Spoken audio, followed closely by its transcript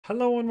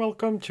Hello and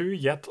welcome to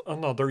yet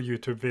another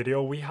YouTube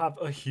video. We have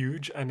a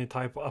huge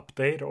Anytype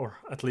update, or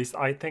at least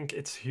I think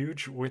it's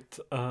huge, with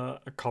a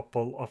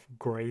couple of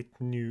great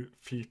new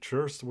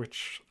features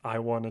which I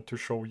wanted to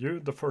show you.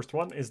 The first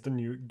one is the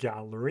new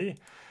gallery,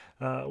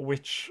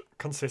 which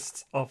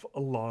consists of a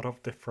lot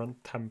of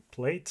different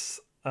templates,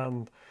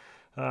 and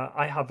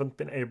I haven't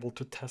been able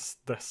to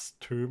test this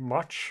too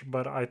much,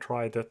 but I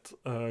tried it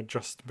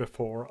just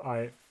before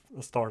I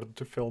started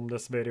to film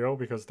this video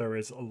because there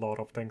is a lot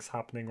of things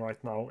happening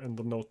right now in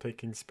the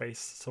note-taking space,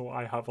 so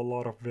I have a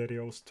lot of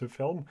videos to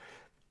film.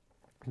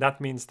 That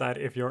means that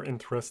if you're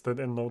interested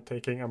in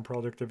note-taking and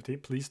productivity,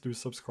 please do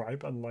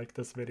subscribe and like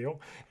this video.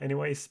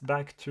 Anyways,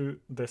 back to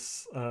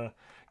this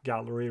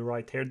gallery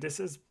right here. This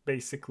is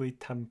basically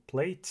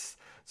templates.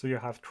 So you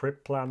have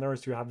trip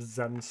planners, you have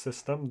Zen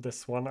system.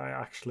 This one I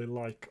actually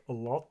like a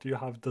lot. You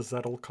have the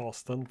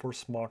Zettelkasten for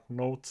smart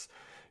notes.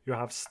 You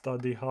have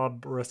Study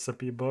Hub,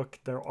 Recipe Book.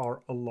 There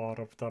are a lot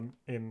of them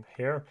in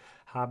here.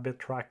 Habit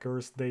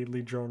trackers,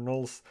 daily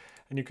journals,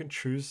 and you can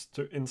choose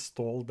to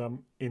install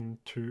them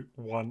into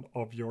one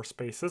of your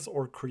spaces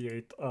or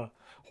create a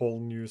whole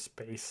new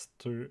space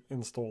to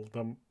install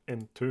them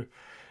into.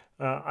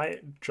 I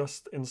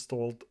just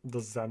installed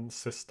the Zen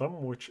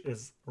system, which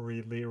is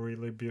really,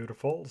 really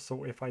beautiful.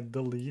 So if I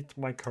delete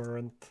my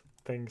current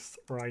things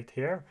right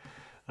here,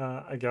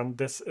 again,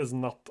 this is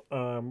not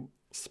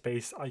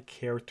space I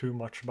care too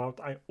much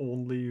about. I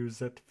only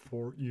use it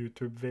for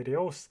YouTube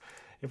videos.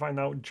 If I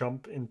now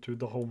jump into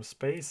the home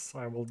space,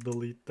 I will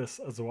delete this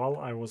as well.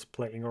 I was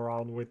playing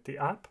around with the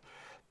app.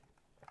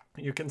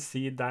 You can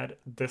see that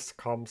this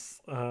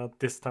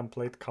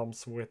template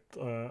comes with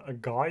a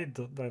guide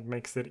that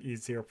makes it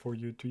easier for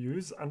you to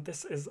use, and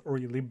this is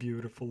really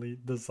beautifully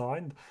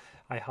designed.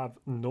 I have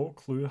no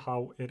clue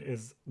how it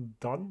is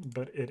done,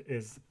 but it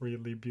is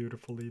really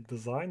beautifully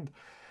designed.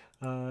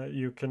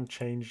 You can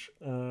change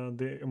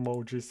the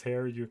emojis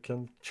here. You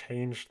can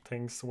change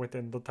things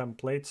within the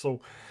template.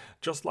 So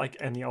just like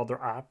any other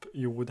app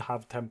you would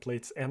have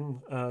templates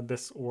in,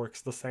 this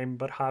works the same,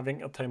 but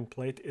having a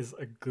template is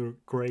a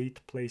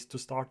great place to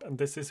start. And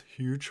this is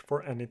huge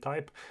for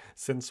Anytype,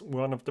 since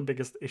one of the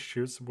biggest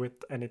issues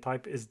with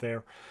Anytype is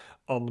their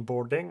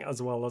onboarding, as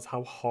well as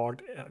how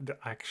hard it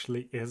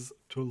actually is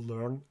to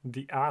learn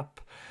the app.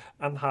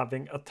 And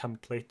having a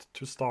template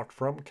to start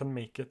from can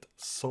make it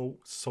so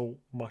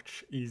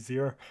much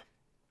easier.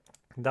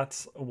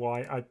 That's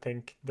why I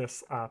think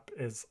this app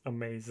is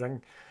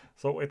amazing.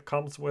 So it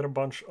comes with a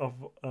bunch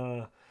of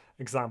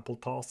example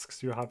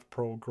tasks. You have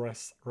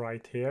progress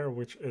right here,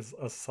 which is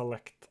a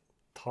select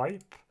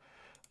type.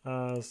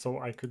 So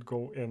I could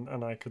go in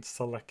and I could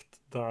select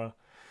the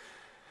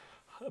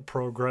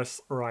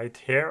progress right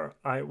here.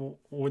 I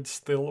would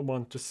still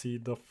want to see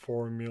the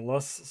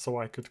formulas so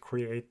I could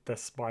create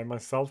this by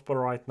myself, but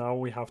right now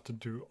we have to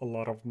do a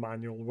lot of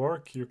manual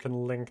work. You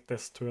can link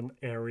this to an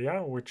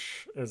area,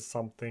 which is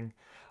something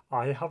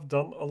I have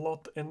done a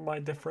lot in my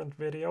different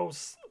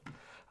videos.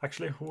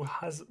 Actually, who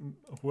have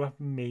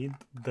made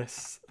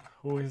this?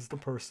 Who is the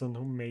person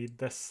who made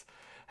this?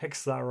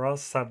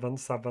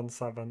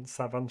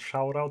 Hexara7777.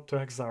 Shout out to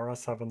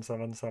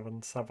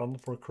Hexara7777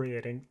 for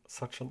creating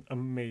such an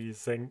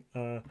amazing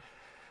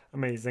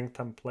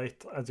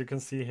template. As you can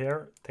see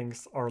here,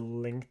 things are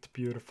linked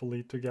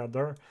beautifully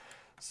together.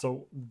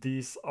 So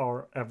these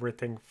are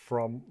everything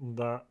from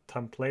the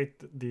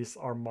template. These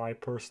are my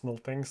personal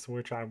things,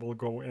 which I will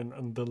go in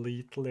and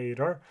delete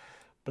later.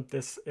 But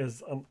this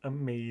is an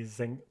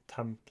amazing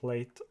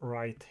template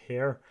right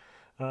here.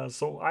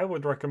 So I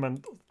would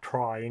recommend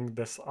trying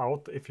this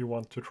out if you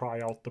want to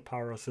try out the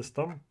Para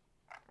system,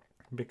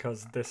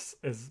 because this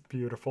is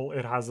beautiful.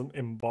 It has an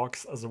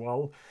inbox as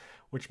well,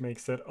 which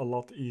makes it a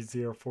lot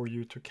easier for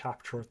you to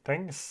capture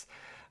things.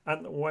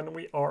 And when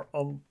we are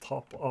on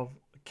top of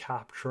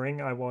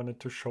capturing, I wanted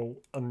to show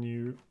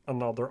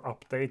another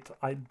update.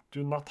 I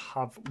do not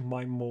have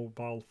my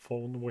mobile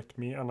phone with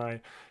me, and I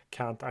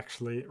can't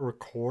actually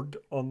record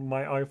on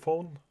my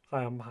iPhone.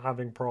 I am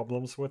having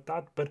problems with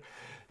that, but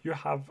you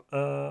have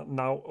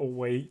now a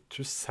way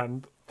to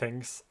send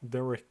things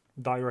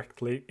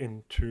directly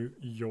into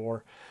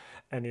your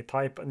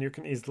Anytype, and you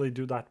can easily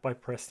do that by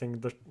pressing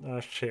the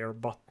share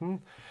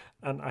button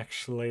and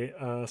actually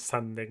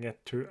sending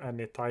it to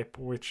Anytype,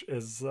 which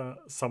is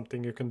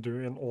something you can do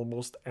in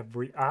almost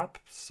every app.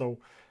 So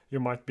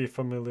you might be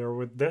familiar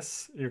with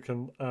this. You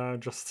can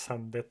just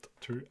send it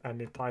to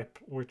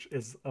Anytype, which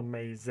is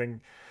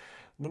amazing.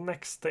 The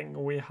next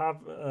thing we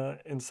have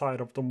inside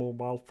of the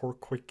mobile for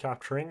quick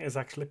capturing is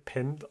actually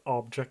pinned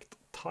object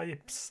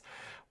types,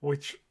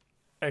 which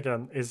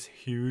again is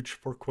huge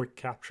for quick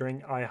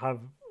capturing. I have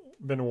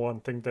been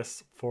wanting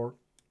this for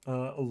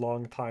a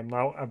long time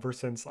now, ever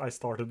since I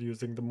started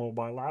using the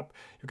mobile app.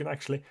 You can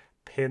actually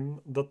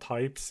pin the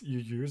types you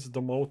use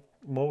the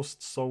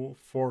most. So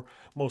for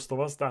most of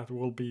us, that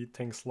will be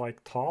things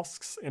like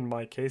tasks. In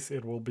my case,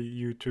 it will be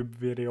YouTube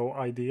video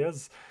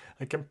ideas.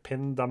 I can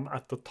pin them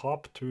at the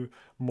top to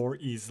more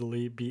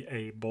easily be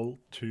able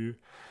to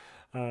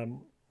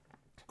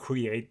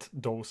create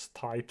those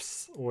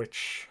types,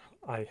 which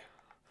I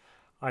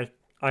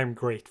I'm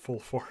grateful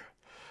for.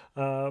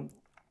 Um,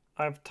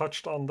 I've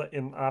touched on the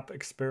in-app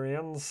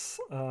experience,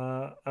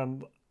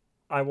 and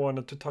I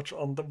wanted to touch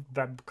on the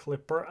web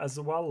clipper as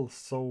well.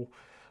 So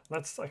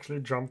let's actually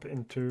jump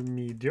into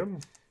Medium,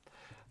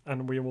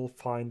 and we will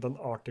find an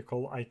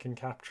article I can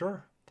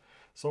capture.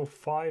 So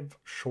 5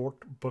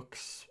 short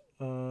books,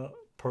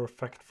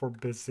 perfect for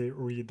busy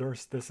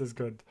readers. This is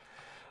good.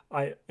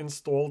 I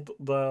installed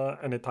the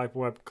Anytype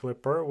web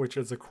clipper, which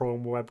is a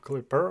Chrome web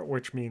clipper,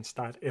 which means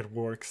that it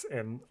works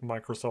in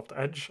Microsoft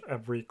Edge.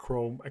 Every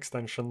Chrome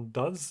extension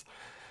does.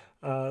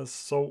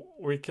 So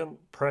we can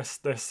press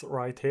this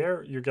right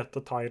here. You get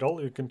the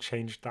title. You can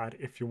change that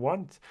if you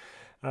want.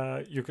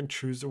 You can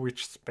choose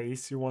which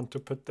space you want to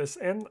put this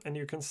in, and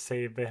you can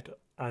save it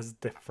as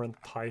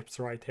different types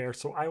right here.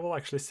 So I will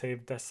actually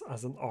save this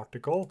as an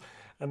article,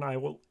 and I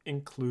will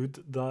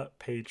include the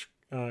page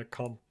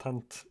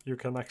content. You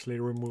can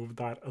actually remove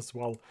that as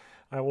well.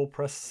 I will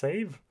press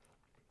save,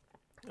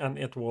 and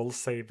it will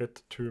save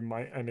it to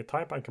my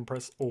Anytype. I can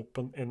press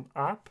open in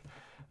app,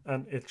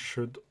 and it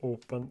should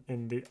open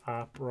in the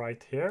app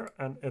right here,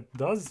 and it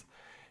does.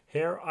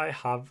 Here I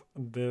have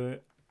the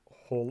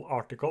whole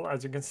article.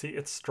 As you can see,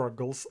 it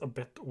struggles a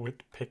bit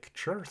with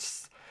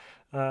pictures,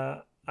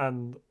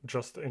 and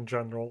just in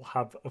general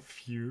have a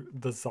few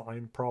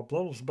design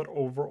problems, but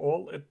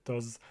overall it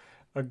does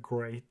a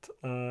great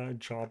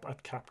job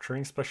at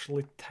capturing,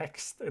 especially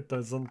text. It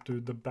doesn't do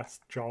the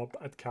best job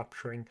at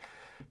capturing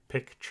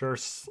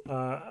pictures,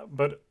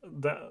 but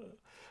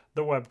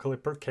the web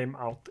clipper came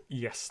out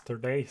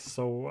yesterday,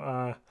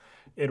 so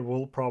it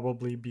will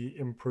probably be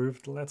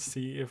improved. Let's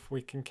see if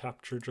we can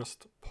capture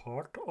just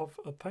part of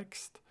a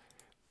text.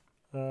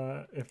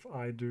 If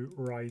I do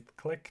right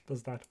click,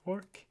 does that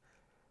work?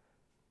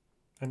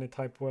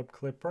 Anytype web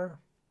clipper,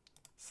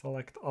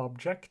 select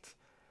object.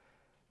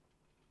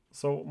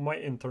 So my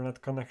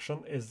internet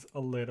connection is a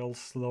little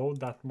slow.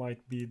 That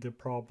might be the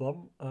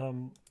problem.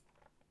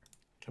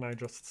 Can I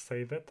just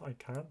save it? I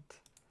can't.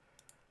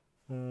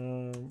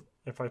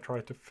 If I try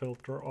to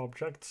filter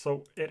objects,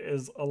 so it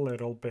is a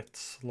little bit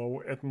slow.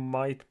 It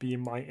might be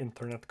my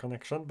internet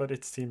connection, but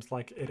it seems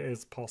like it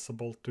is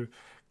possible to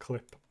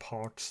clip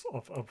parts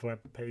of a web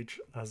page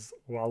as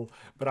well,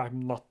 but I'm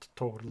not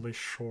totally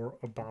sure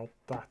about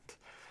that.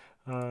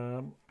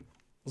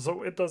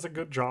 So it does a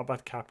good job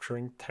at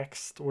capturing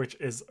text, which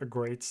is a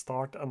great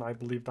start, and I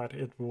believe that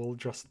it will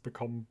just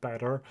become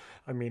better.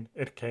 I mean,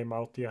 it came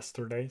out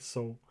yesterday,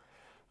 so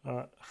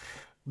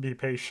be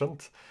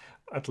patient.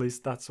 At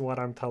least that's what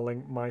I'm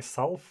telling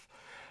myself.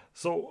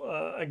 So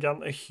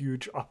again, a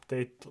huge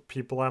update.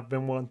 People have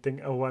been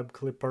wanting a web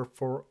clipper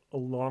for a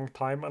long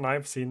time, and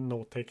I've seen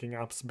note-taking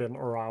apps been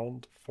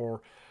around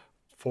for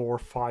 4 or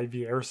 5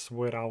 years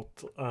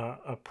without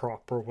a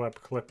proper web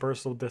clipper.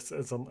 So this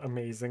is an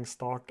amazing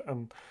start,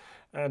 and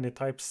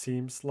Anytype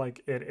seems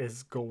like it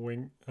is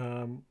going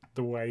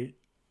the way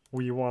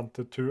we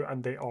wanted to,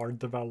 and they are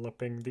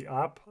developing the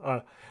app.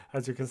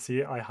 As you can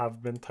see, I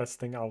have been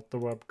testing out the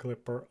web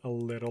clipper a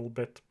little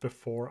bit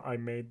before I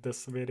made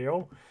this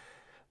video.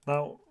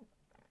 Now,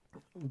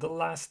 the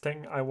last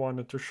thing I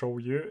wanted to show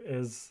you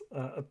is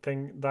a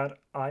thing that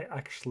I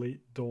actually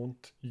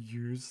don't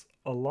use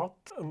a lot,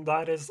 and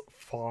that is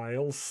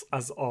files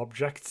as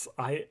objects.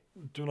 I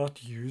do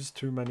not use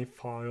too many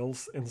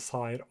files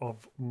inside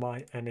of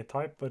my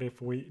Anytype, but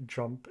if we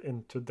jump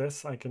into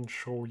this, I can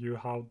show you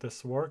how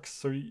this works.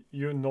 So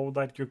you know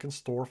that you can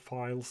store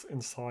files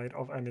inside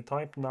of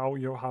Anytype. Now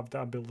you have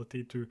the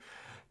ability to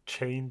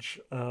change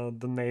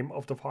the name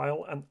of the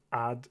file and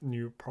add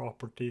new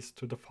properties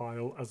to the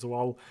file as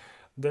well.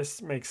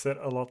 This makes it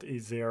a lot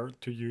easier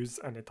to use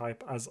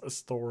Anytype as a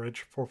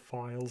storage for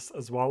files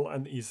as well,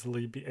 and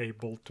easily be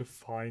able to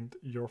find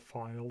your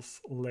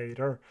files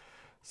later.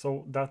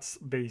 So that's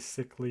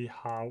basically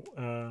how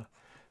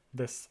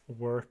this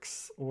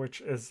works,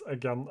 which is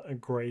again a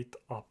great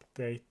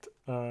update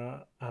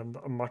and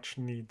a much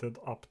needed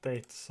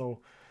update. So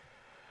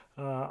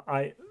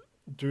I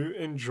do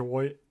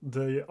enjoy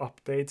the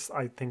updates.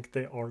 I think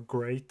they are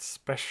great,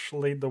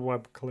 especially the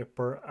web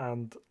clipper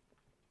and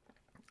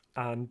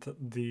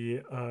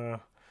the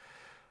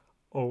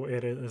oh,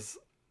 it is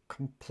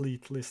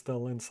completely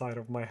still inside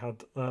of my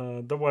head.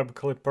 The web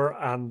clipper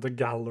and the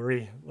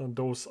gallery,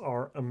 those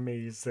are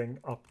amazing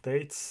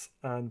updates,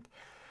 and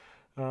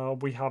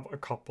we have a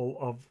couple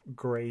of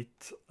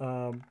great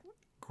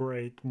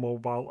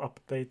mobile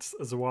updates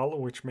as well,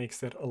 which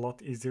makes it a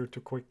lot easier to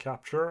quick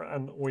capture,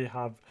 and we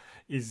have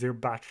easier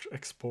batch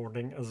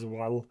exporting as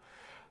well.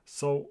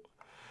 So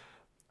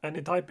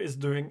Anytype is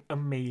doing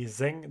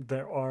amazing.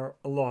 There are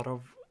a lot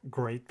of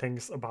great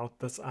things about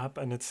this app,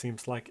 and it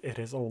seems like it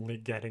is only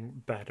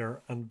getting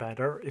better and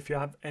better. If you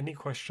have any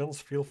questions,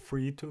 feel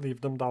free to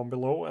leave them down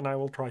below, and I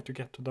will try to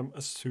get to them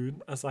as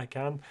soon as I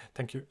can.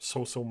 Thank you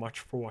so much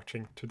for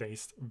watching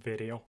today's video.